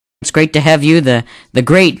It's great to have you, the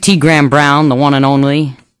great T. Graham Brown, the one and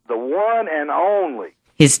only. The one and only.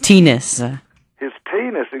 His T-ness. His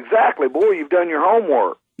T-ness, exactly. Boy, you've done your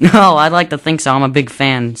homework. No, I'd like to think so. I'm a big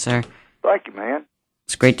fan, sir. Thank you, man.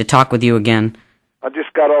 It's great to talk with you again. I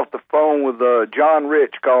just got off the phone with John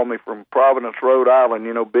Rich, called me from Providence, Rhode Island,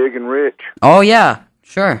 you know, Big and Rich. Oh, yeah,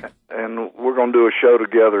 sure. And we're going to do a show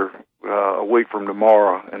together a week from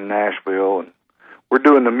tomorrow in Nashville, and we're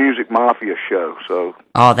doing the Music Mafia show, so...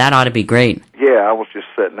 Oh, that ought to be great. Yeah, I was just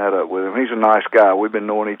setting that up with him. He's a nice guy. We've been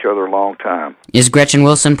knowing each other a long time. Is Gretchen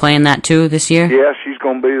Wilson playing that, too, this year? Yeah, she's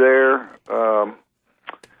going to be there.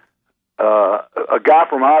 A guy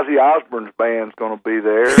from Ozzy Osbourne's band's going to be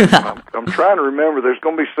there. I'm trying to remember. There's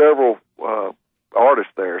going to be several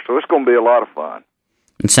artists there, so it's going to be a lot of fun.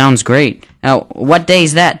 It sounds great. Now, what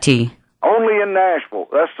day's that, T? Only in Nashville.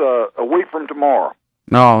 That's a week from tomorrow.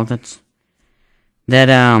 Oh,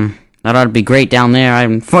 that ought to be great down there.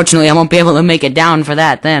 Unfortunately, I won't be able to make it down for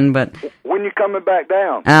that then, but... When you coming back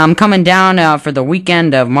down? I'm coming down for the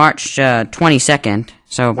weekend of March 22nd,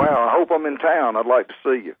 so... Well, I hope I'm in town. I'd like to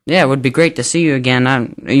see you. Yeah, it would be great to see you again.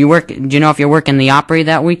 Do you know if you're working the Opry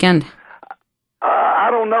that weekend? I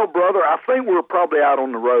don't know, brother. I think we're probably out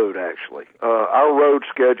on the road, actually. Our road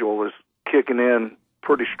schedule is kicking in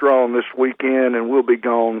pretty strong this weekend, and we'll be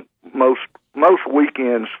gone most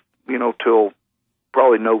weekends, you know, till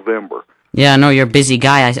probably November. Yeah, I know you're a busy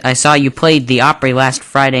guy. I saw you played the Opry last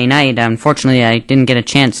Friday night. Unfortunately, I didn't get a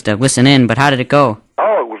chance to listen in, but how did it go?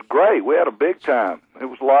 Oh, it was great. We had a big time. It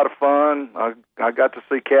was a lot of fun. I got to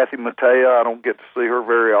see Kathy Mattea. I don't get to see her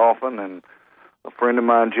very often, and a friend of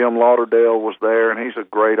mine, Jim Lauderdale, was there, and he's a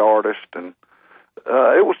great artist. And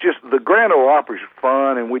it was just, the Grand Ole Opry's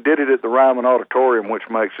fun, and we did it at the Ryman Auditorium, which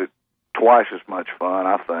makes it twice as much fun,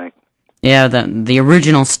 I think. Yeah, the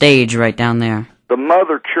original stage right down there. The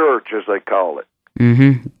Mother Church, as they call it.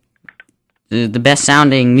 Mm-hmm. The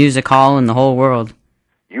best-sounding music hall in the whole world.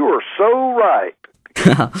 You are so right.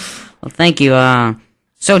 Well, thank you.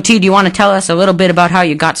 So, T, do you want to tell us a little bit about how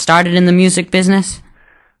you got started in the music business?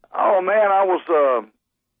 Oh, man, I was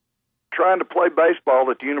trying to play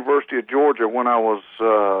baseball at the University of Georgia when I was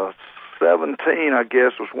 17, I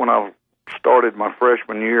guess, was when I started my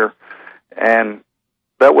freshman year. And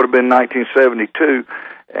that would have been 1972.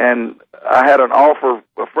 And I had an offer.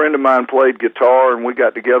 A friend of mine played guitar, and we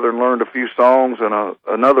got together and learned a few songs. And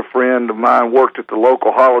another friend of mine worked at the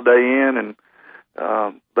local Holiday Inn, and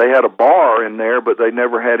they had a bar in there, but they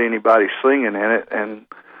never had anybody singing in it. And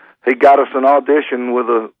he got us an audition with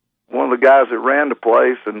one of the guys that ran the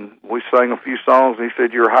place, and we sang a few songs, and he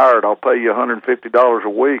said, "You're hired. I'll pay you $150 a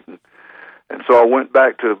week." And so I went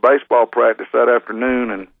back to baseball practice that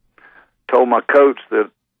afternoon and told my coach that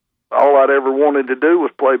all I'd ever wanted to do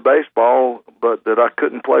was play baseball, but that I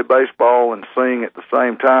couldn't play baseball and sing at the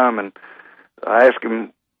same time. And I asked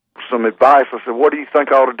him some advice. I said, "What do you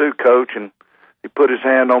think I ought to do, Coach?" And he put his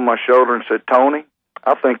hand on my shoulder and said, "Tony,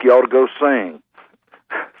 I think you ought to go sing."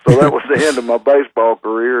 So that was the end of my baseball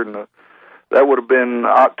career, and that would have been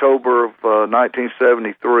October of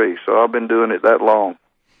 1973. So I've been doing it that long.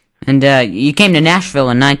 And you came to Nashville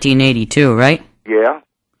in 1982, right? Yeah.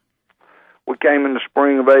 We came in the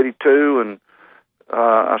spring of 82, and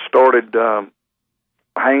I started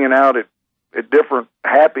hanging out at different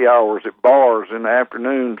happy hours at bars in the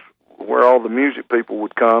afternoons where all the music people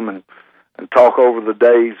would come and talk over the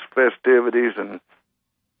day's festivities. And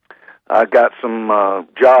I got some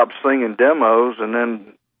jobs singing demos, and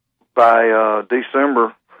then by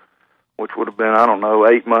December, which would have been,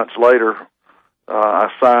 8 months later, I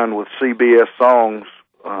signed with CBS Songs,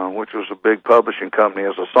 which was a big publishing company,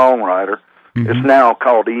 as a songwriter. Mm-hmm. It's now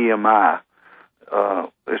called EMI.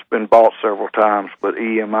 It's been bought several times, but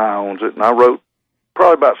EMI owns it. And I wrote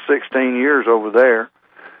probably about 16 years over there,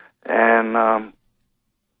 and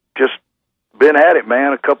just been at it,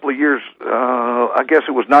 man. A couple of years, I guess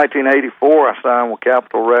it was 1984, I signed with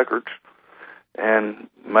Capitol Records and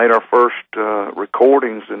made our first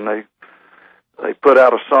recordings, and they put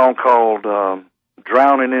out a song called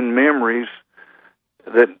Drowning in Memories,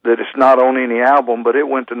 that it's not on any album, but it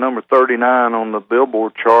went to number 39 on the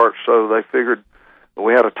Billboard chart. So they figured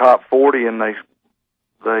we had a top 40, and they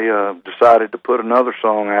decided to put another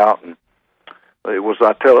song out, and it was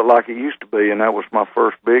 "I Tell It Like It Used to Be," and that was my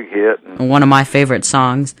first big hit. And, one of my favorite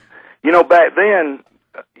songs. You know, back then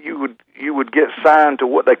you would get signed to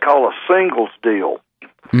what they call a singles deal.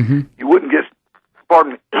 Mm-hmm. You wouldn't get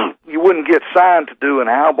signed to do an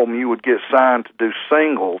album. You would get signed to do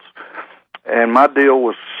singles. And my deal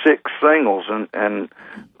was 6 singles, and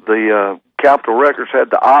the Capitol Records had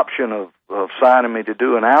the option of signing me to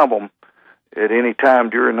do an album at any time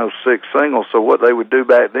during those 6 singles. So what they would do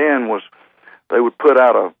back then was they would put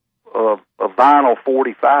out a vinyl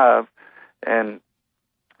 45, and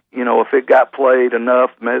you know, if it got played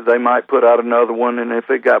enough, they might put out another one, and if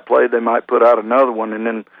it got played, they might put out another one, and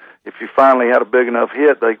then if you finally had a big enough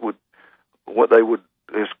hit, they would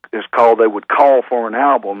they would call for an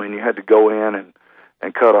album, and you had to go in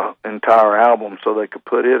and cut an entire album so they could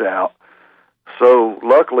put it out. So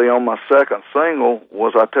luckily on my second single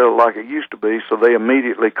was I Tell It Like It Used to Be, so they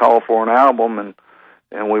immediately called for an album,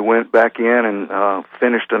 and we went back in and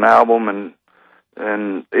finished an album,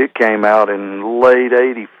 and it came out in late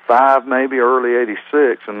 85, maybe early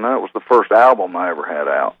 86, and that was the first album I ever had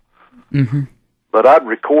out. Mm-hmm. But I'd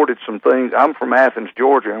recorded some things. I'm from Athens,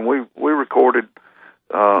 Georgia, and we recorded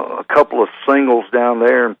a couple of singles down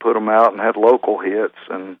there and put them out and had local hits.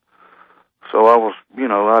 And so I was, you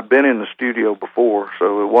know, I'd been in the studio before,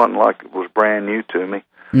 so it wasn't like it was brand new to me.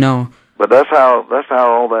 No. But that's how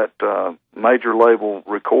all that major label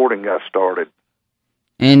recording got started.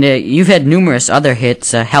 And you've had numerous other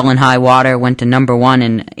hits. Hell and High Water went to #1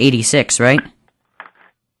 in '86, right?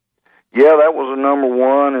 Yeah, that was a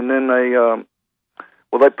 #1, and then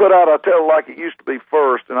they put out I Tell It Like It Used to Be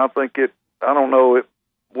first, and I think it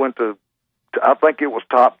went to, I think it was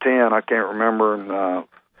top 10, I can't remember, and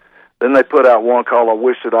then they put out one called I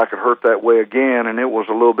Wish That I Could Hurt That Way Again, and it was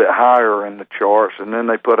a little bit higher in the charts, and then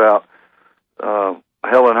they put out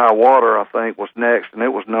Hell and High Water, I think, was next, and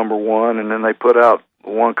it was #1, and then they put out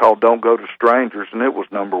one called Don't Go to Strangers, and it was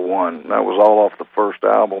 #1. That was all off the first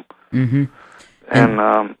album. Mm-hmm. And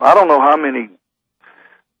I don't know how many,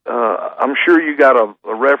 I'm sure you got a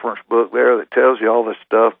reference book there that tells you all this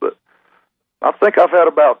stuff, but I think I've had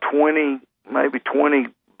about 20, maybe 20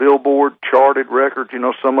 Billboard charted records. You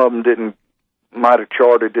know, some of them might have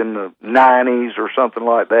charted in the 90s or something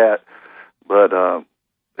like that, but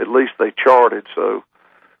at least they charted, so.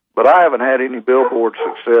 But I haven't had any Billboard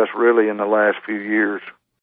success really in the last few years.